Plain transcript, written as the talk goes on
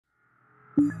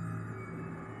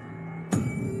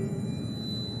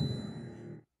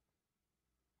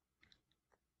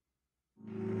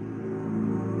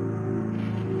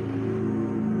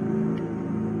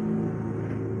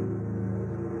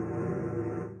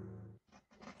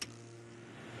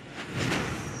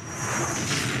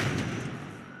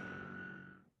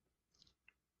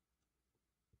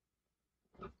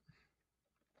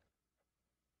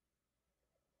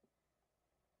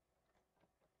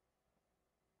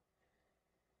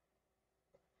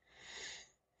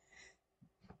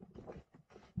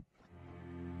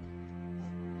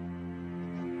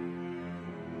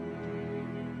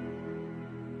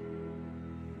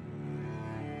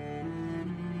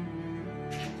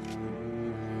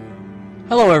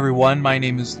Hello everyone, my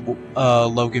name is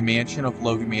Logan Mansion of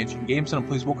Logan Mansion Games, and I'm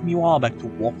pleased to welcome you all back to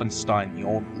Wolfenstein: The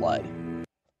Old Blood.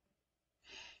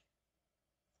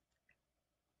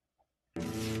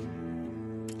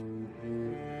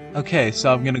 Okay,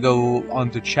 so I'm gonna go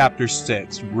on to Chapter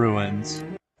 6, Ruins.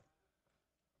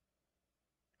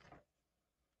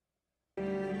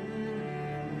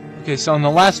 Okay, so in the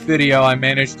last video I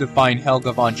managed to find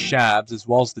Helga von Schabs as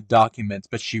well as the documents,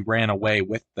 but she ran away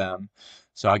with them.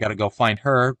 So I gotta go find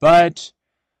her, but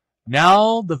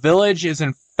now the village is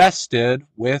infested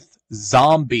with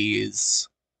zombies.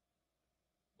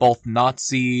 Both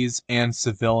Nazis and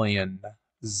civilian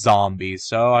zombies,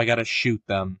 so I gotta shoot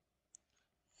them.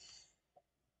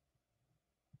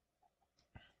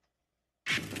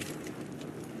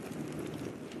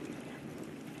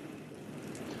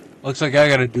 Looks like I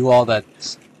gotta do all that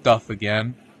stuff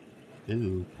again.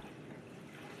 Ooh.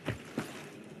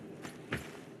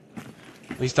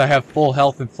 At least I have full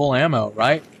health and full ammo,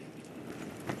 right?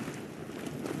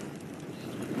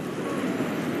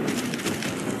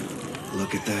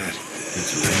 Look at that.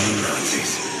 It's raining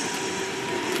Nazis.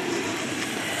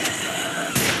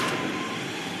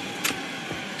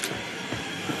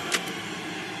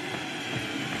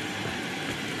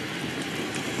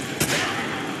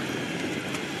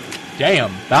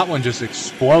 Damn, that one just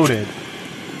exploded.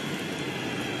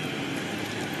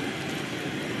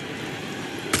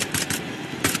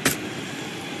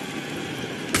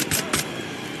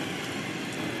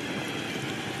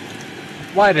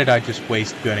 Why did I just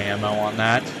waste good ammo on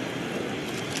that?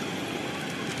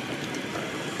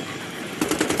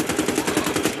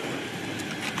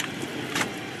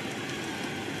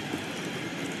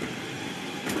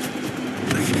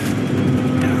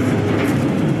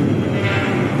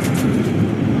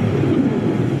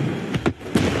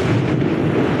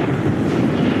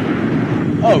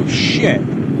 Oh shit!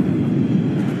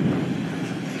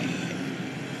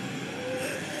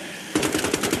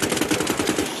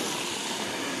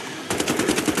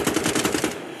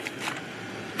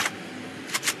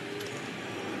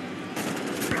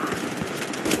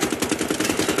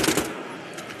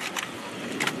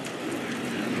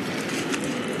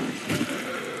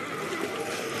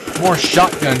 More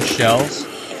shotgun shells.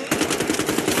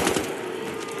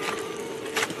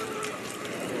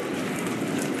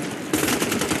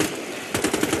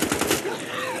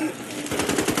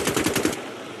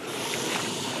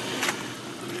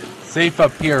 Safe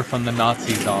up here from the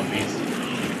Nazi zombies.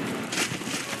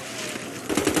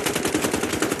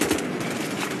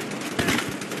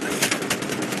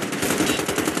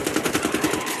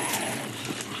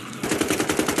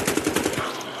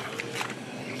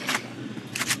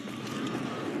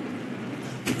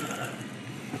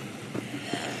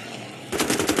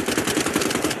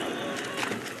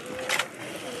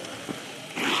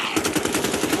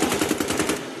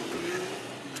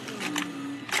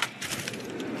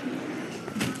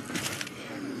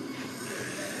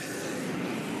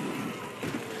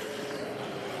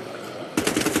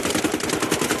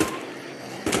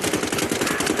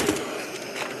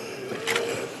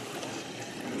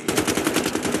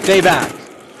 Stay back.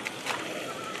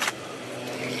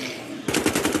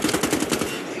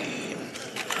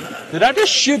 Did I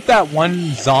just shoot that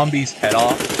one zombie's head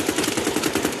off?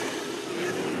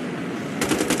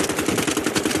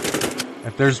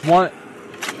 If there's one...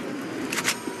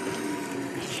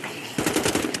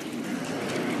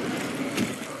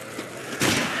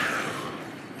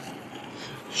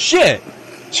 Shit!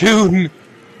 Dude,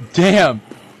 damn.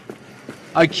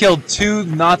 I killed 2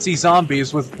 Nazi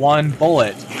zombies with 1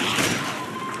 bullet.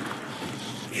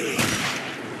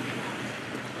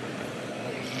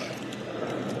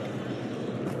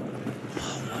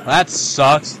 That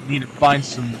sucks. Need to find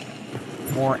some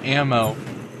more ammo.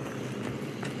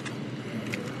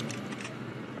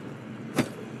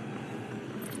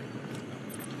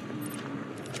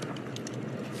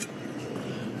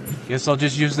 Guess I'll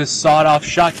just use this sawed-off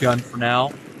shotgun for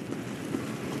now.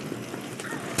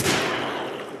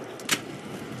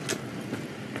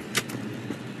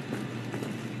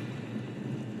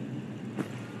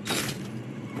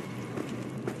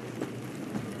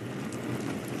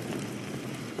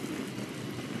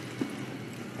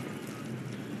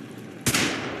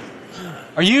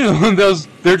 Are you those?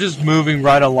 They're just moving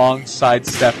right along,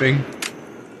 sidestepping.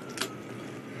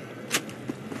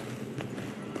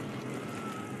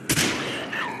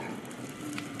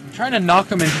 I'm trying to knock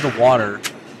them into the water.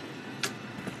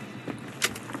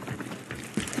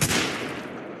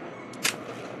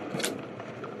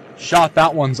 Shot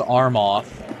that one's arm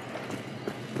off.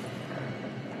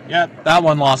 Yep, that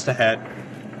one lost a head.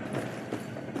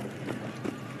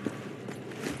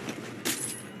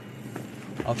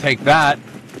 I'll take that.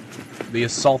 The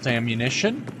assault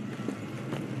ammunition.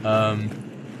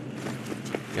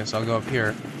 Guess I'll go up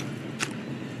here.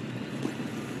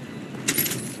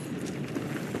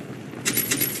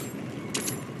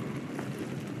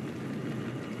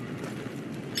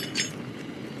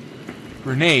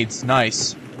 Grenades,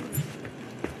 nice.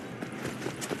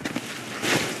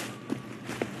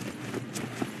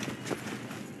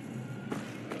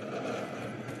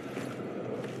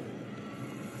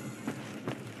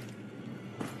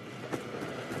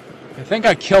 I think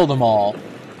I killed them all.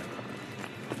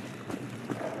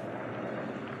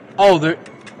 Oh,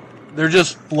 they're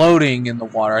just floating in the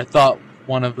water. I thought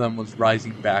one of them was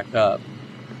rising back up.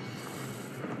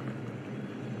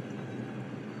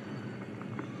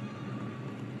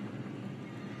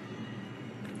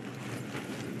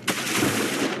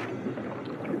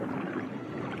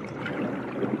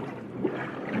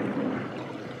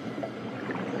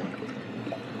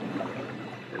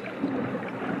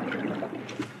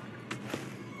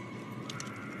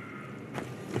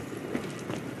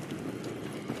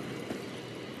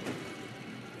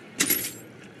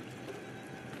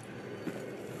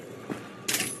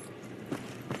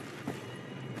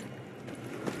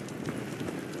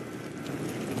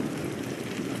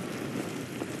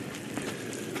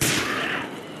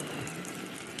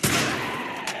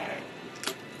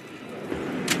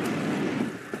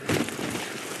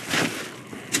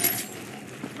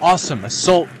 Awesome,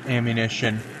 assault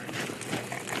ammunition.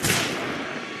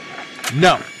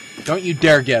 No, don't you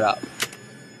dare get up.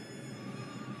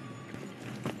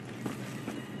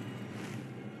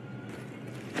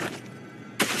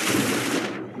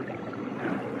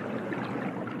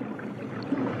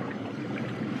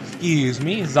 Excuse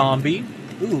me, zombie.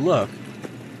 Ooh, look.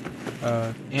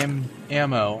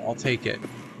 Ammo, I'll take it.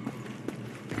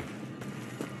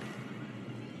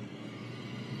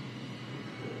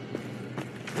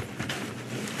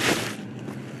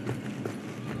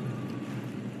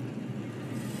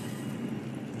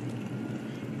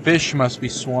 Fish must be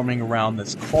swarming around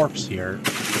this corpse here.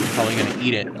 Probably gonna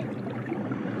eat it.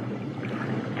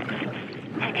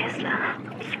 Herr Kessler,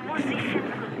 ich muss Sie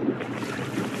finden.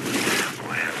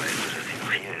 Woher weißt du, dass sie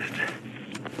noch hier ist?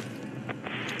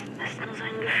 Das ist nur so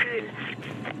ein Gefühl.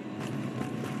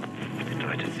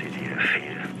 Bedeutet sie dir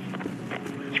viel?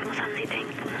 Ich muss an Sie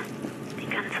denken. Die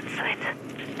ganze Zeit.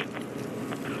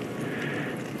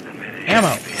 Dann werde ich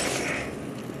Ammo.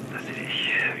 dass sie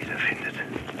dich wiederfindet.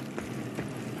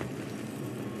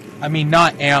 I mean,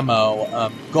 not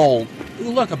ammo, gold.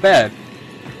 Ooh, look, a bed.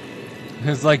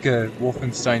 There's like a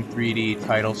Wolfenstein 3D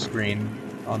title screen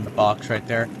on the box right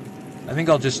there. I think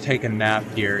I'll just take a nap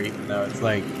here, even though it's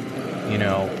like, you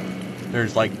know,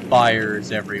 there's like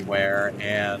fires everywhere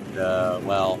and,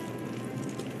 well,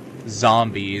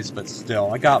 zombies, but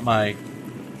still. I got my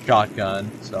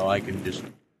shotgun, so I can just,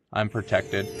 I'm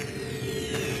protected.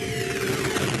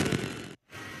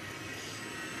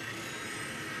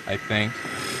 I think.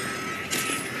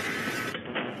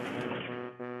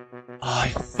 Oh, I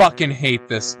fucking hate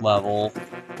this level.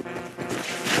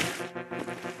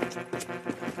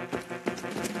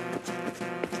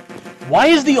 Why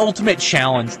is the ultimate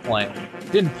challenge playing?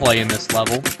 Didn't play in this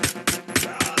level.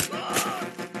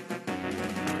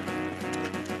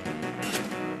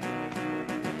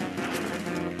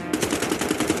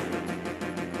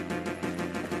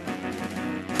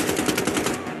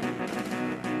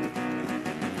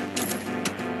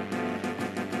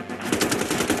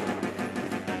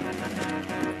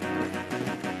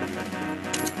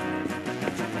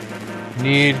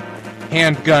 Need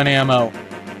handgun ammo.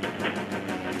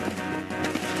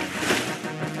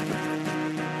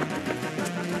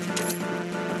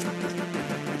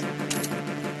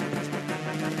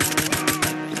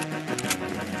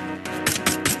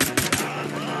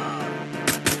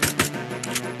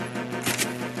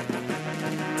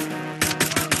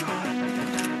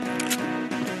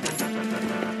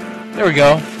 There we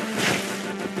go.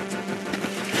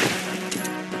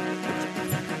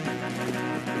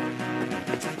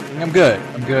 I'm good.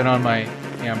 I'm good on my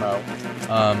ammo.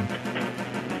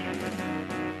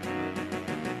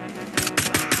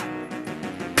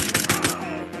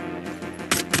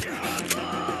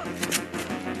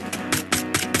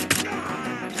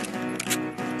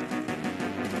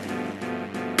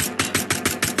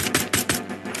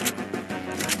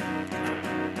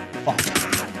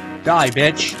 Die,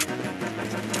 bitch.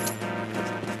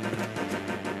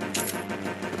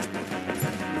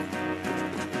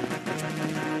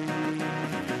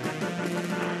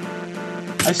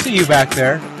 I see you back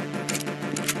there.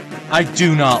 I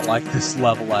do not like this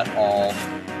level at all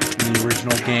in the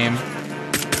original game.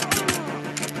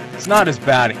 It's not as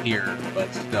bad here,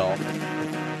 but still.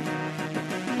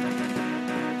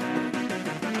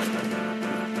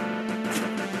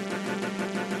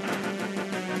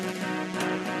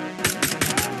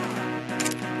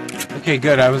 Okay,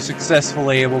 good. I was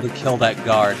successfully able to kill that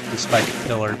guard, despite the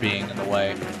killer being in the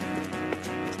way.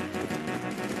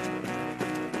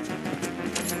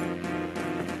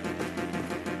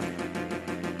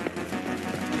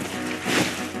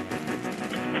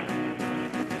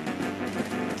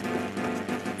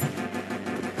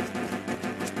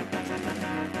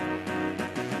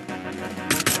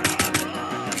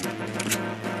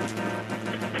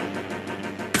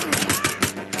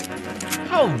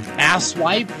 Oh,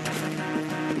 asswipe!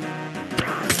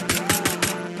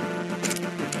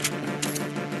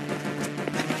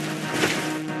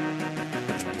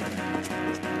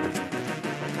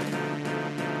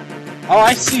 Oh,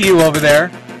 I see you over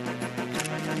there.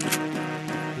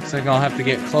 Looks like I'll have to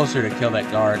get closer to kill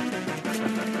that guard.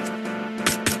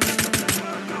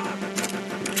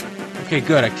 Okay,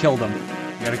 good, I killed him.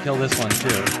 Gotta kill this one,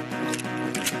 too.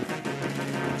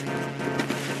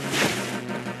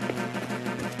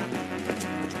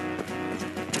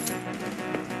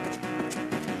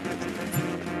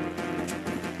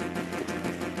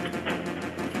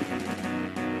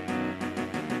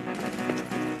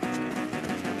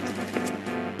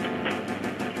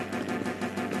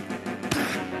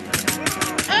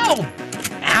 Ow!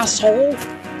 Asshole!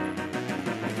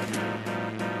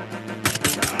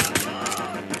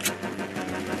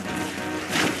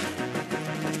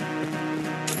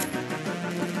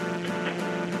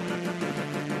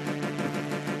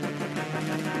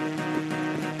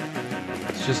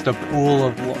 It's just a pool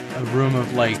of a room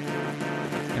of, like,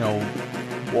 you know,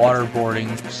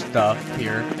 waterboarding stuff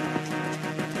here.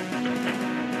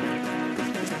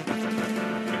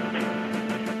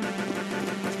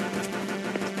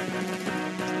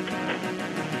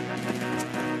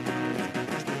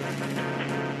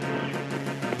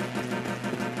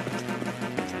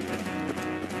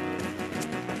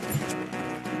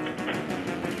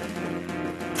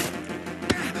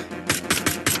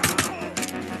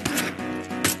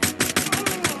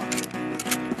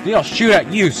 Maybe I'll shoot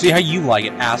at you, see how you like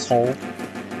it, asshole.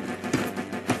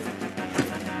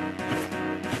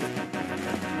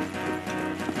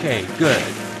 Okay, good.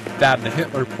 Stab the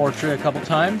Hitler portrait a couple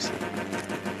times.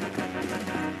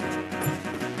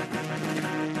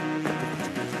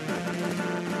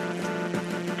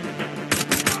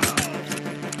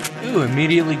 Ooh,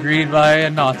 immediately greeted by a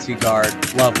Nazi guard.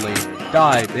 Lovely.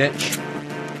 Die, bitch.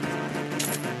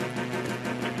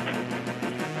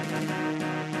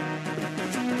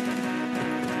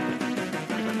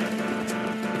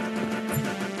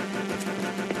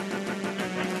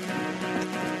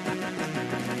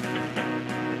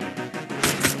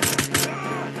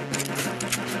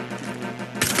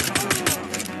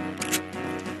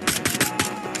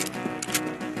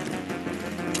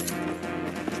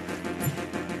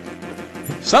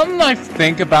 Something I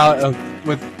think about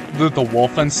with the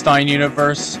Wolfenstein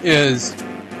universe is,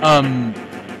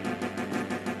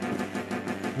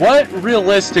 what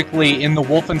realistically in the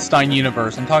Wolfenstein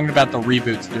universe, I'm talking about the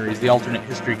reboot series, the alternate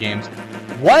history games,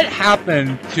 what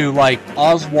happened to, like,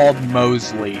 Oswald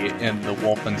Mosley in the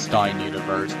Wolfenstein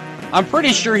universe? I'm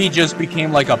pretty sure he just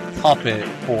became, like, a puppet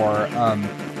for,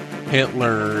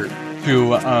 Hitler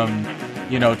to,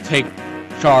 you know, take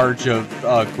charge of,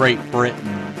 Great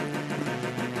Britain.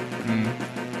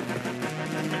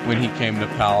 When he came to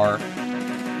power.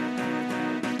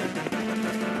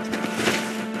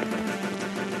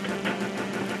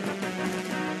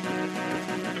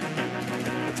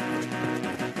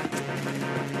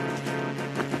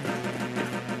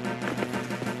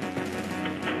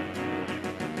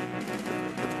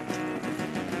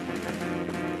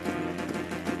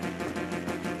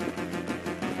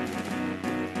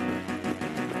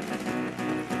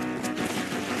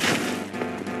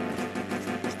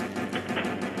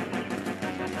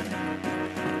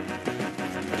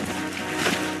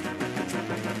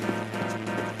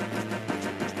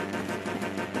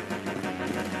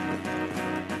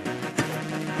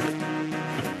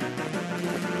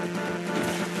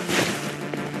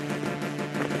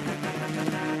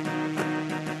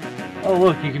 Oh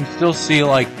look, you can still see,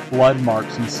 like, blood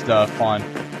marks and stuff on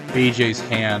BJ's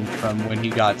hand from when he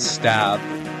got stabbed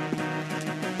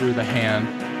through the hand.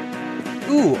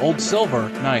 Ooh, old silver.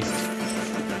 Nice.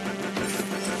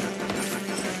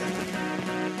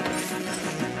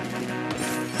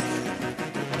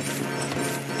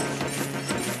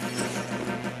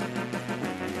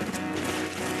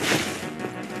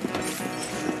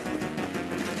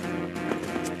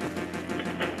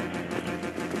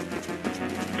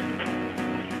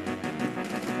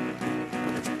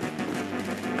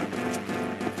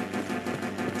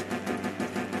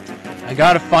 I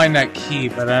gotta find that key,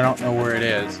 but I don't know where it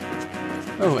is.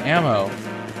 Oh, ammo.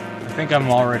 I think I'm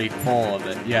already full of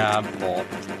it. Yeah, I'm full.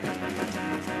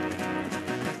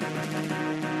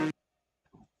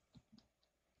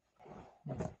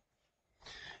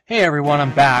 Hey everyone,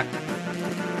 I'm back.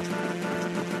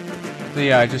 So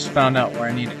yeah, I just found out where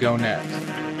I need to go next.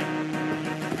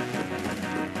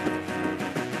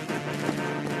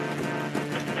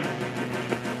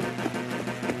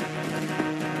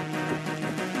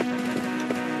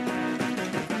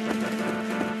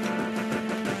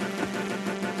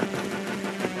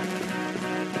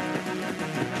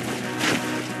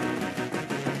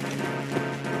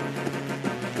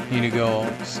 Need to go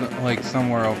like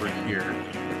somewhere over here.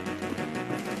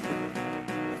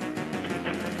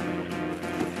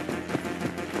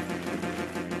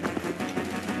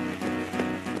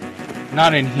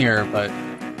 Not in here, but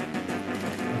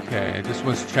okay, I just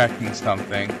was checking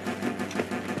something.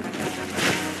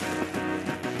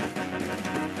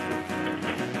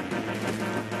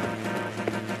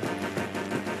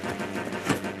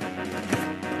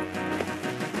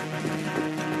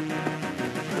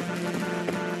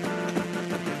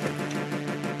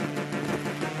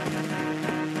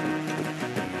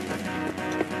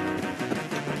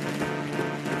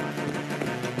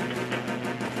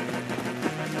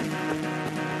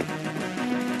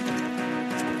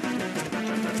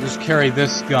 Just carry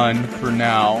this gun for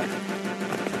now.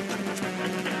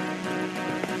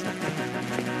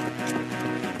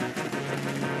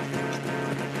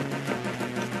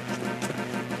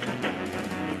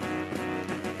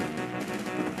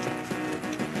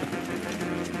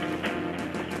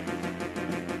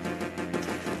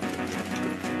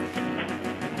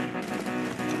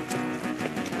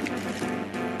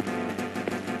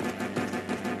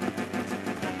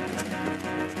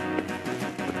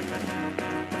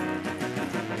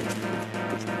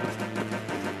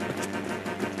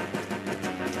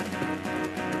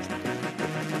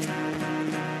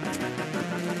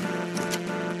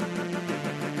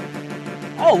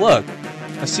 Oh, look!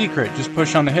 A secret. Just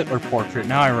push on the Hitler portrait.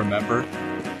 Now I remember.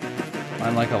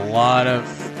 Find like a lot of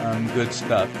good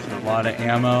stuff. So a lot of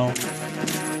ammo.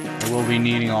 I will be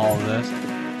needing all of this.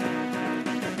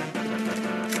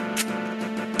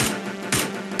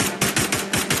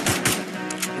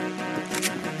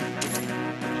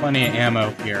 Plenty of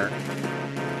ammo here.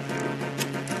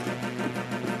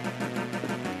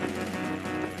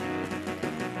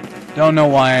 Don't know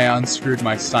why I unscrewed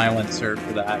my silencer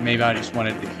for that. Maybe I just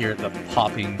wanted to hear the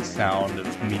popping sound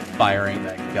of me firing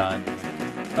that gun.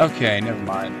 Okay, never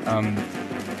mind.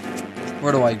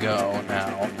 Where do I go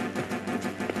now?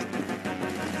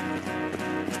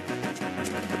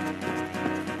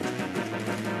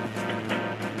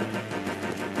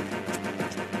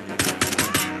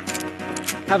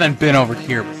 Haven't been over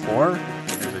here before.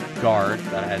 There's a guard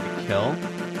that I had to kill.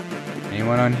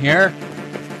 Anyone on here?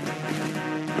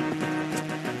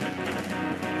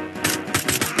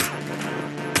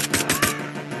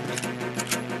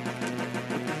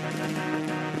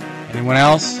 Anyone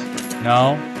else?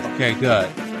 No? Okay, good.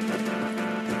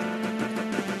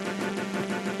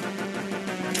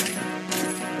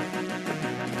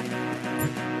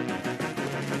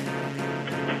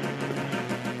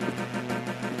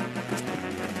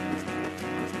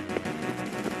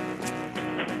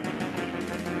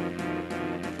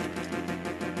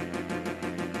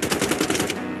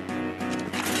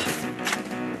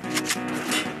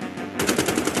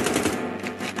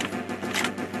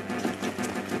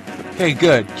 Okay,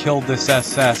 good. Killed this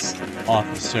SS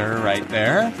officer right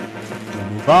there.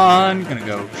 Gonna move on. Gonna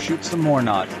go shoot some more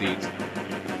Nazis.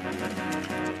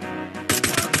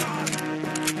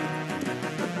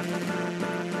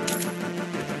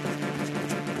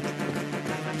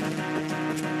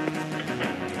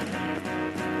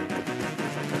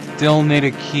 Still need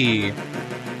a key.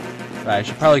 Right, I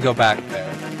should probably go back there.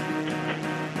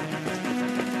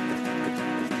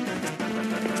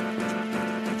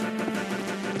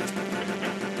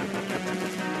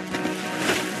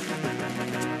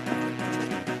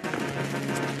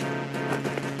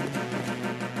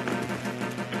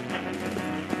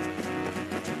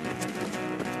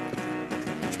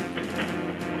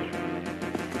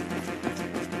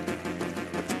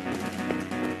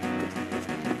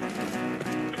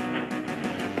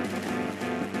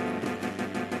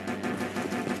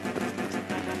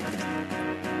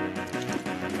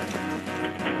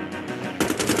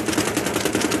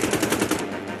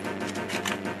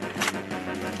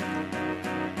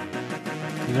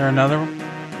 Is there another one?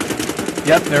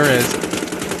 Yep, there is.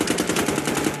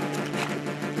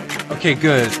 Okay,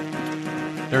 good.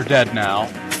 They're dead now.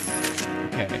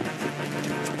 Okay.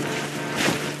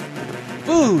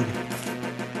 Food!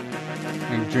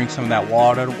 And drink some of that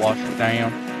water to wash it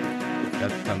down.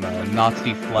 Got some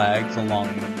Nazi flags along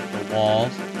the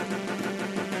walls.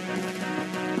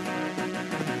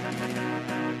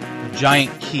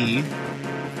 Giant key.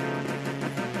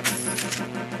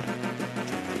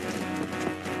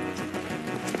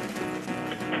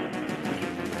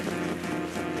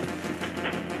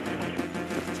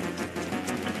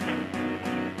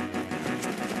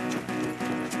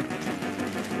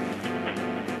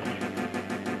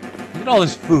 Look at all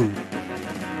this food.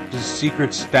 This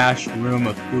secret stash room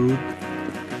of food.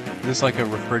 Is this like a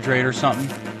refrigerator or something?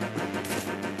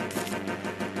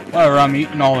 Whatever, I'm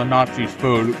eating all the Nazis'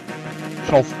 food.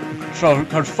 So,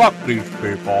 cause fuck these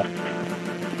people.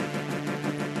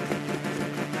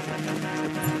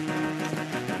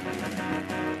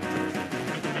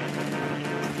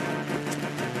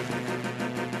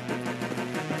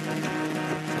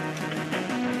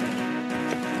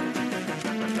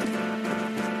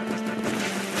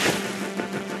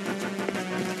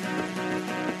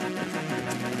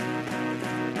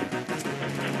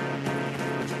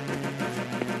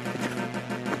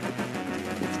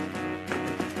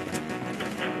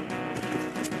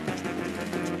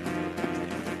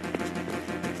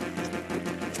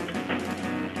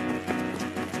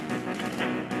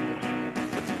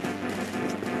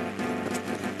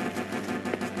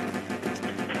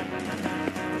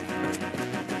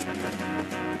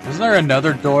 Wasn't there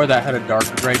another door that had a dark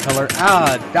gray color?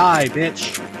 Ah, die,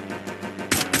 bitch!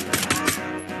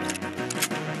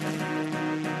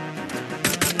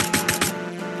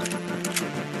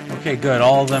 Okay, good.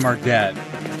 All of them are dead.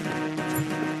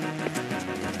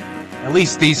 At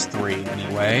least these three,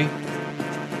 anyway.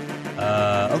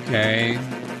 Okay.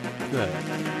 Good.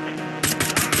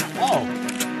 Oh!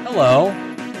 Hello!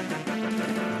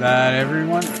 Is that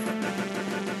everyone?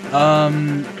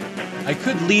 I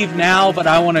could leave now, but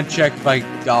I want to check if I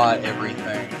got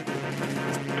everything.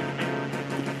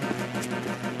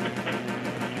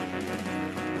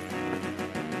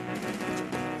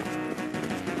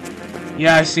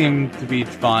 Yeah, I seem to be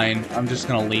fine. I'm just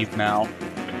gonna leave now.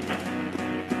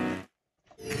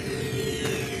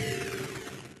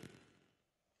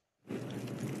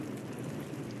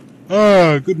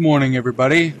 Good morning,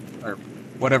 everybody. Or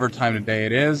whatever time of day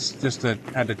it is. Just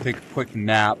had to take a quick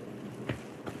nap.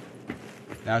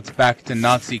 Now it's back to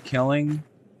Nazi killing.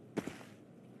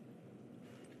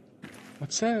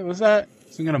 What's that? What's that?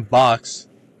 Something in a box.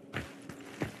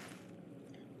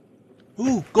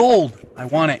 Ooh, gold! I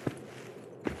want it.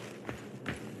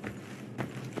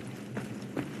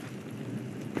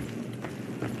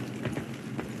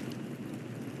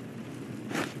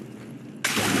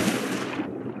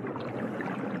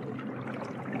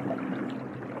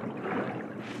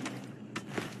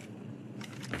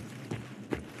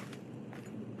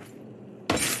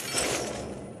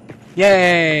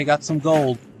 Yay! Got some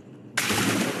gold.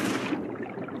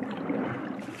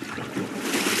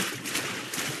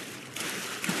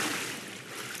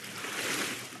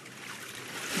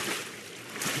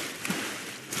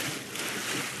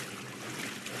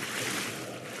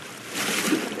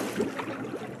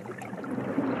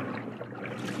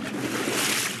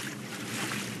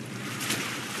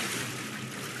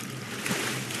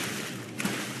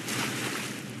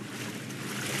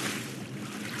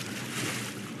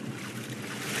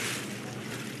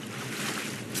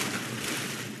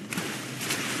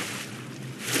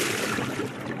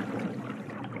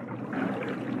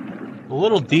 The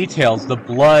little details, the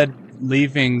blood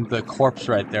leaving the corpse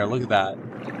right there, look at that.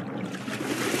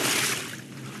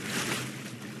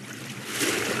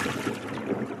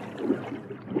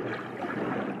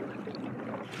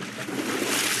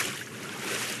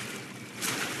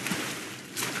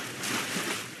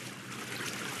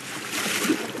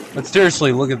 But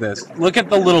seriously, look at this. Look at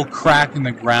the little crack in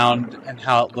the ground and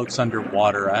how it looks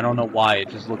underwater. I don't know why, it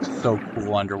just looks so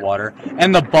cool underwater.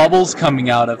 And the bubbles coming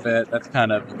out of it, that's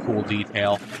kind of a cool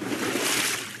detail.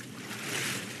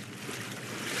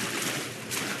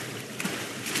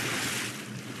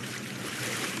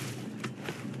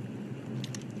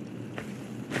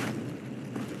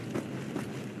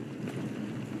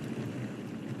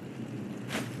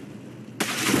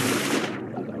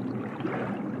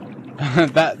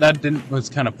 that was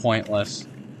kind of pointless.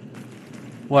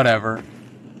 Whatever.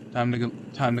 Time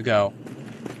to go.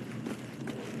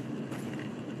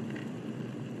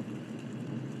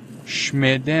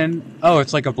 Schmidden. Oh,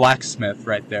 it's like a blacksmith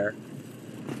right there.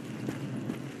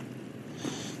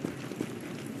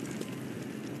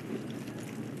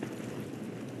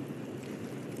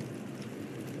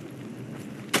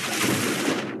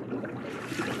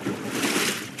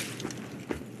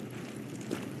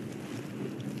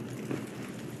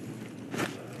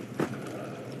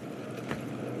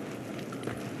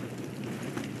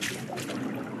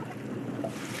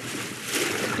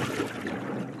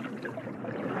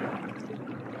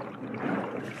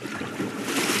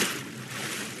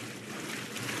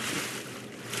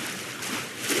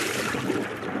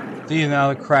 See,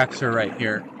 now the cracks are right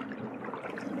here.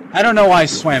 I don't know why I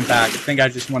swam back. I think I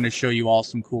just wanted to show you all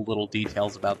some cool little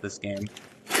details about this game.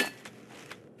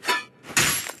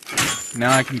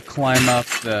 Now I can climb up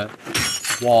the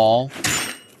wall.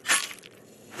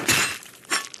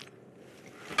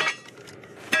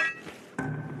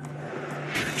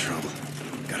 They're in trouble.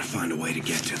 Gotta find a way to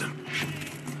get to them.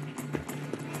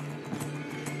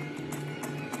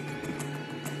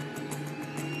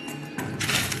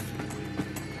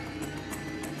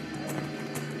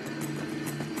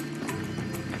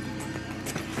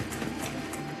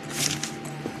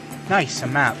 Nice, a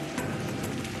map. I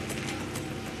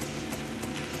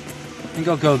think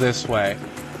I'll go this way.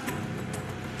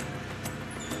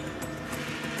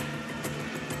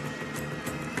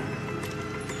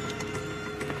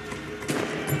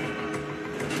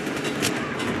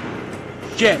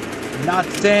 Shit!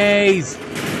 Nazis!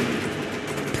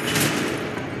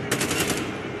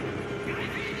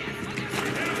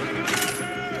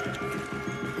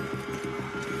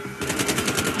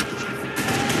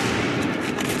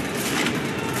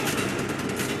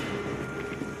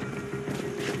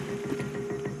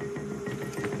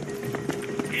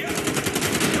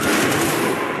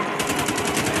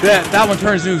 That one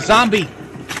turns into a zombie!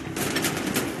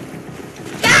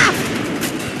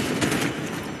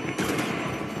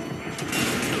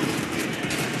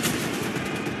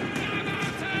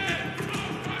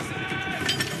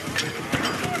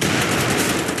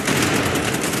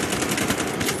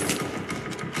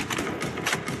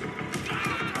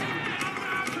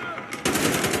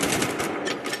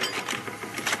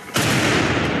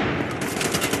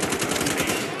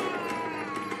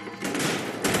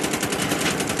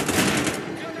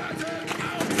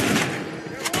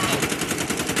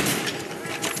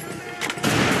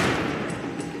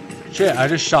 Shit, I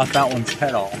just shot that one's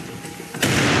head off.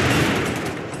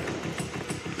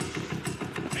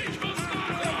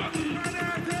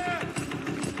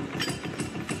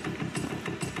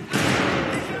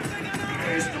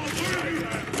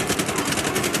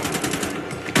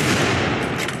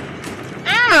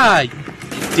 Ah, you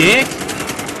dick!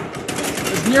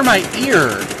 It was near my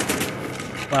ear.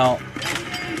 Well,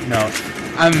 no.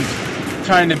 I'm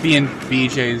trying to be in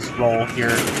BJ's role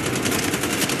here.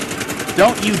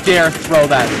 Don't you dare throw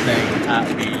that thing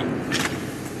at me.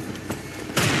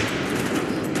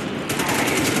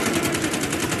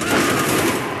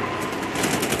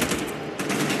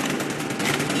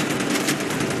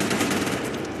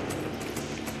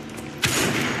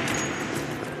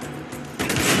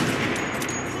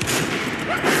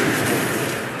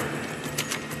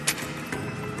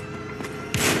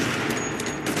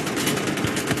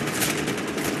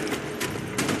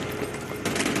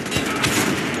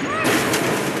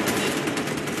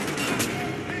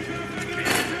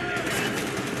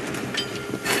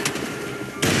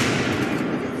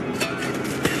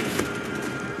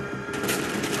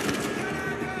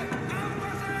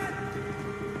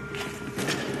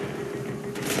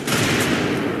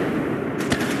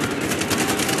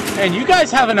 And you guys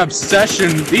have an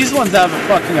obsession. These ones have a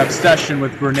fucking obsession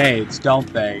with grenades,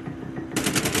 don't they?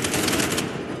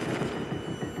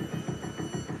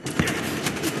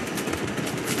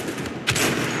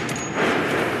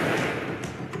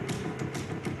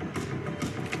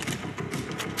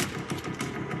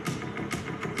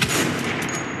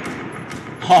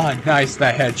 Oh, nice.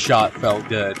 That headshot felt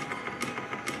good.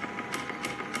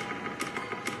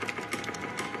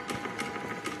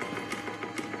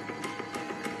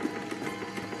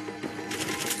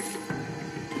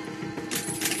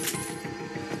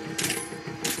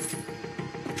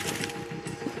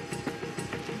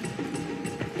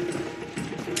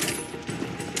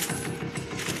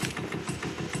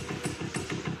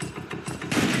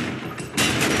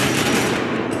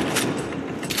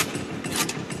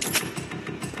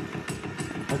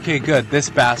 Okay, good. This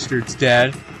bastard's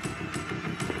dead.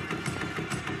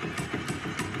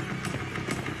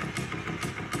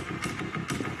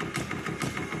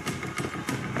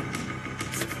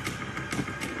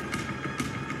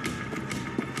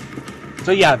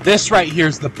 So yeah, this right here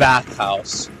is the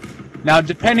bathhouse. Now,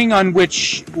 depending on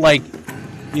which, like,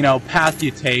 you know, path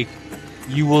you take,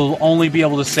 you will only be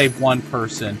able to save one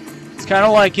person. It's kind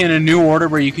of like in A New Order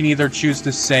where you can either choose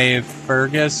to save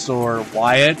Fergus or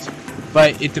Wyatt,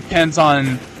 but it depends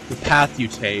on the path you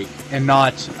take, and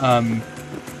not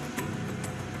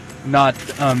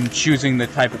choosing the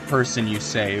type of person you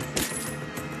save.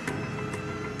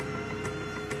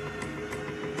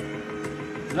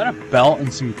 Is that a belt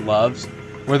and some gloves?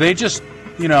 Were they just,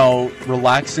 you know,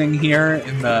 relaxing here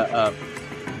in the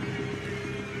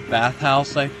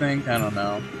bathhouse, I think? I don't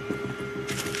know.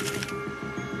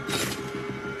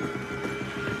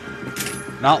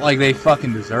 Not like they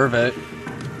fucking deserve it.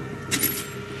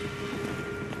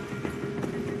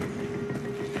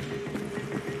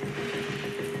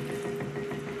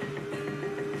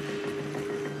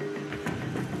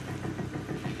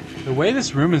 The way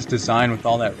this room is designed with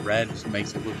all that red just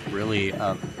makes it look really,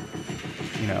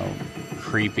 you know,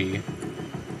 creepy.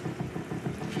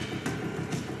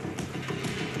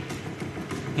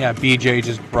 Yeah, BJ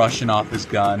just brushing off his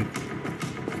gun.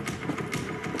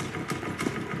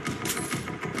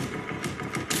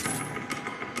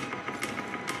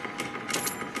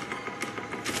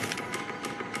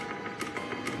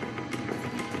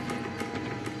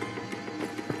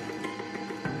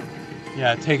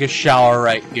 Yeah, take a shower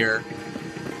right here.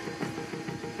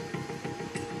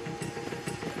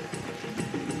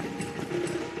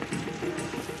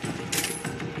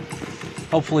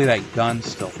 Hopefully that gun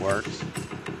still works.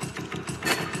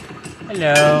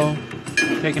 Hello.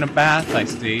 Taking a bath, I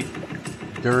see.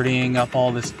 Dirtying up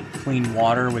all this clean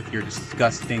water with your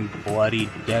disgusting, bloody,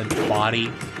 dead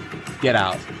body. Get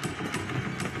out.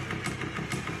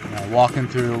 Walking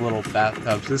through the little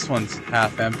bathtubs. This one's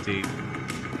half empty.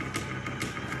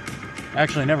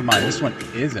 Actually, never mind. This one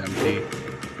is empty.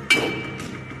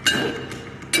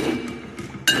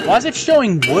 Why is it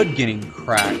showing wood getting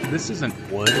cracked? This isn't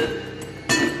wood.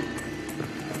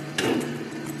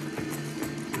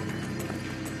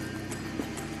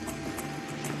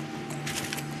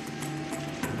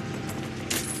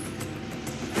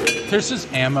 There's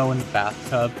just ammo in the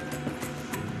bathtub.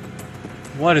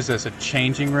 What is this, a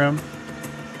changing room?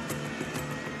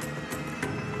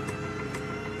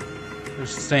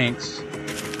 There's sinks.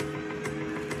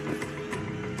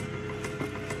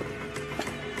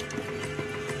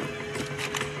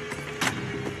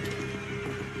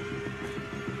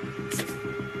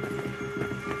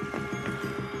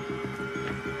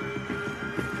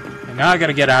 And now I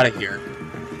gotta get out of here.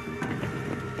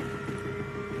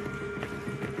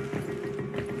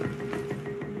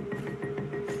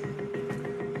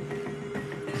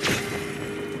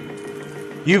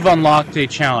 You've unlocked a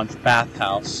challenge,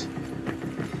 bathhouse.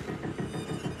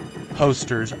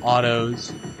 Posters,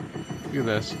 autos. Look at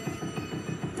this.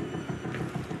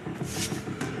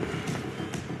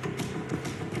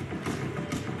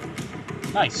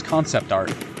 Nice concept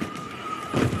art.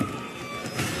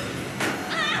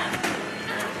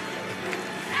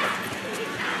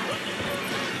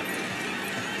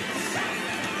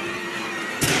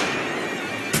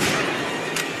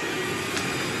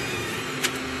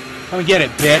 Come get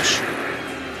it, bitch.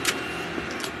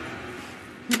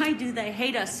 Why do they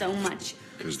hate us so much?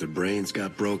 Because their brains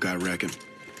got broke, I reckon.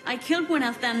 I killed one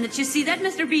of them. Did you see that,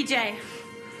 Mr. BJ?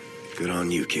 Good on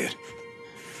you, kid.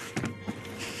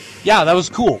 Yeah, that was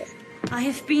cool. I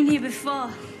have been here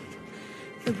before.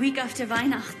 The week after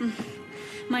Weihnachten.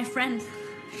 My friend,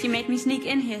 she made me sneak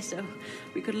in here so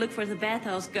we could look for the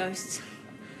bathhouse ghosts.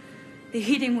 The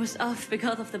heating was off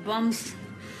because of the bombs.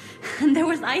 And there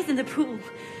was ice in the pool.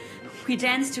 We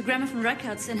danced to gramophone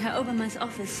records in her Obermann's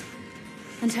office.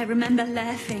 And I remember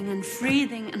laughing and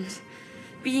freezing and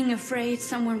being afraid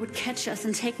someone would catch us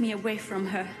and take me away from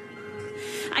her.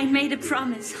 I made a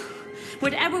promise.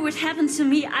 Whatever would happen to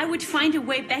me, I would find a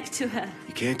way back to her.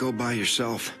 You can't go by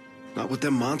yourself. Not with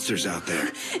them monsters out there.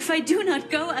 If I do not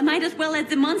go, I might as well let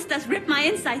the monsters rip my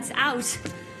insides out.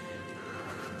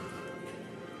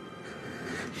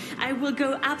 I will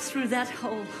go up through that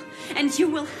hole, and you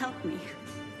will help me.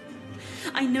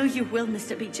 I know you will,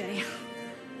 Mr. BJ.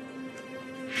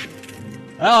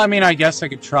 Well, I mean, I guess I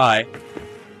could try.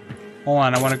 Hold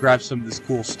on, I want to grab some of this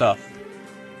cool stuff.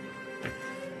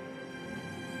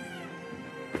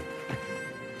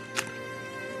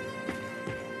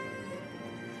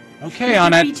 Okay, Mr.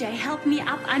 Annette. BJ, help me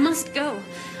up. I must go.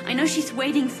 I know she's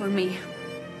waiting for me.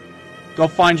 Go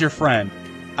find your friend.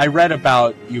 I read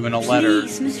about you in a letter.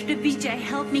 Please, Mr. BJ,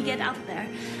 help me get up there.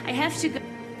 I have to go.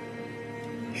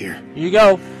 Here. Here you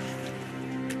go.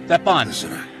 Step on.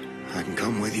 Listen, I can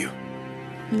come with you.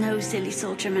 No, silly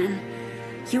soldier man.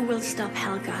 You will stop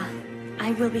Helga.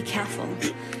 I will be careful.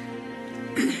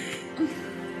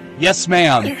 Yes,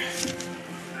 ma'am.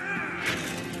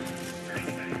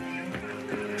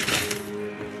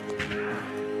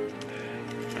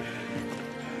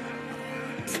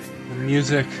 The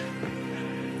music.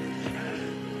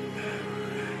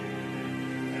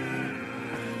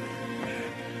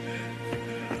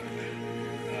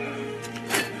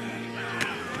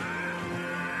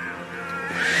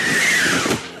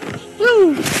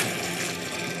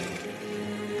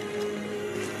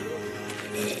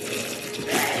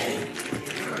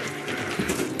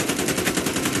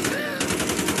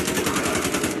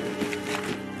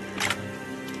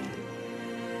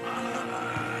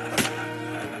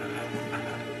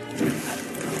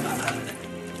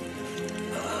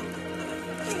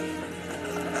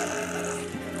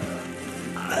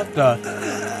 What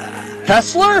the?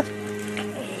 Kessler?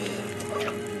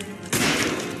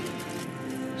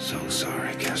 So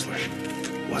sorry, Kessler.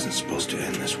 Wasn't supposed to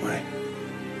end this way.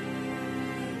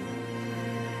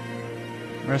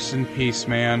 Rest in peace,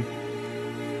 man.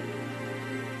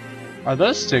 Are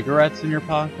those cigarettes in your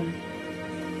pocket?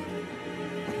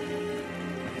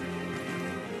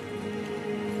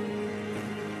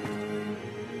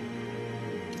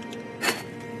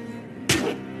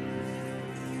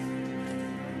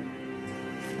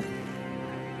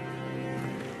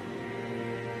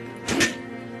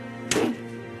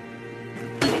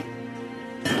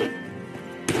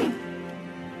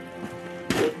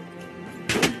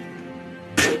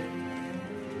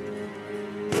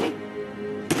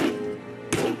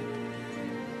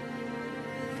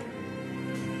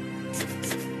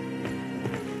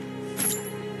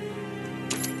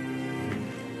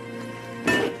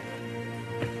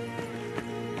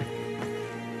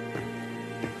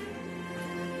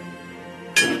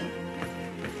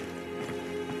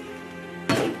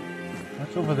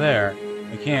 What's over there?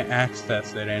 I can't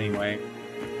access it anyway.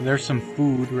 There's some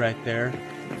food right there.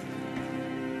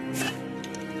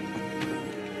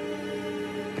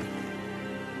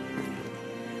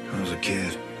 I was a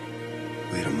kid.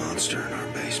 We had a monster in our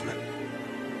basement.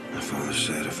 My father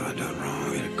said if I'd done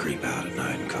wrong, he'd creep out at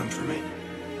night and come for me.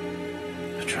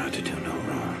 I tried to do no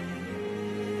wrong.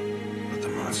 But the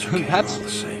monster came all the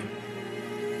same.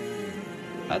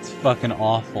 That's fucking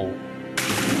awful.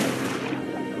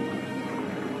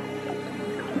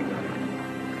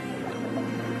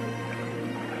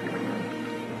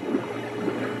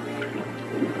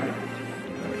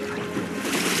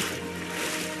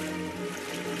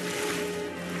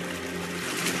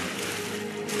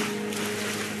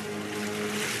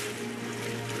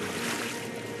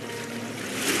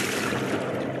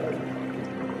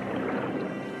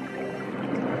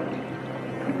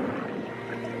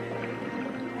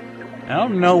 I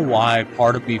don't know why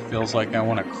part of me feels like I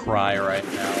want to cry right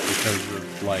now because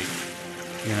of, like,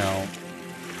 you know,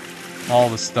 all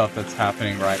the stuff that's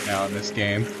happening right now in this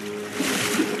game.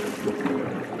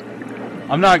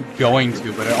 I'm not going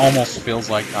to, but it almost feels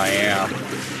like I am.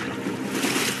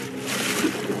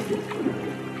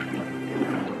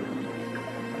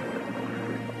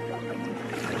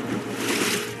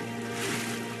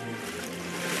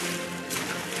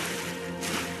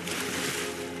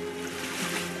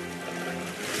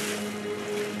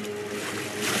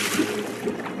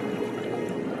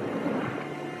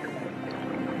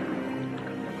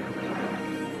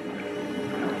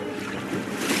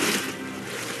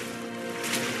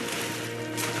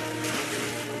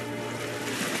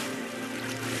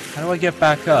 How do I get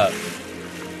back up?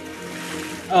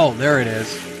 Oh, there it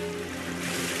is.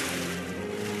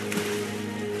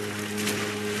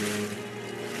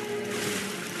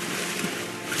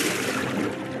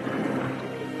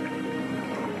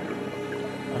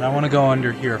 But I want to go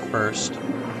under here first.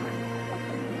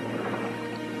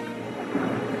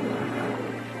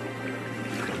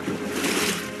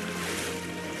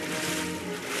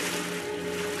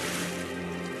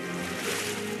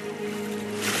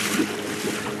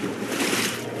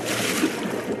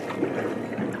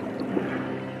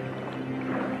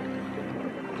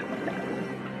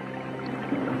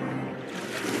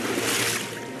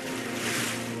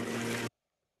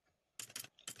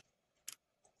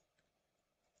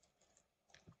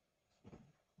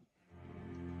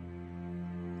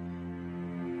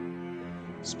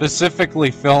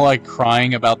 Specifically feel like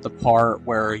crying about the part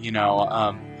where, you know,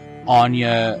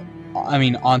 Antoinette,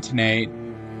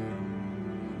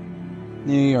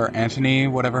 or Antony,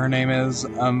 whatever her name is,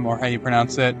 or how you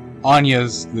pronounce it.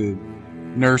 Anya's the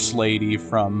nurse lady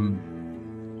from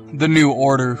the New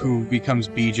Order who becomes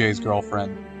BJ's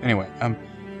girlfriend. Anyway,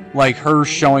 like her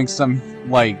showing some,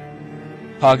 like,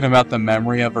 talking about the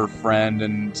memory of her friend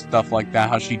and stuff like that,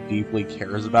 how she deeply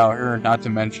cares about her, not to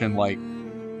mention, like,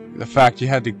 the fact you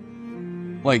had to,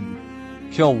 like,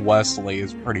 kill Wesley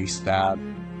is pretty sad.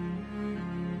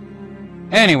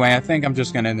 Anyway, I think I'm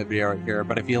just going to end the video right here,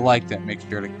 but if you liked it, make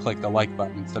sure to click the like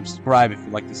button and subscribe if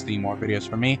you'd like to see more videos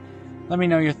from me. Let me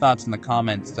know your thoughts in the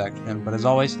comments section, but as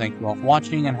always, thank you all for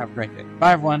watching and have a great day.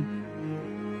 Bye, everyone!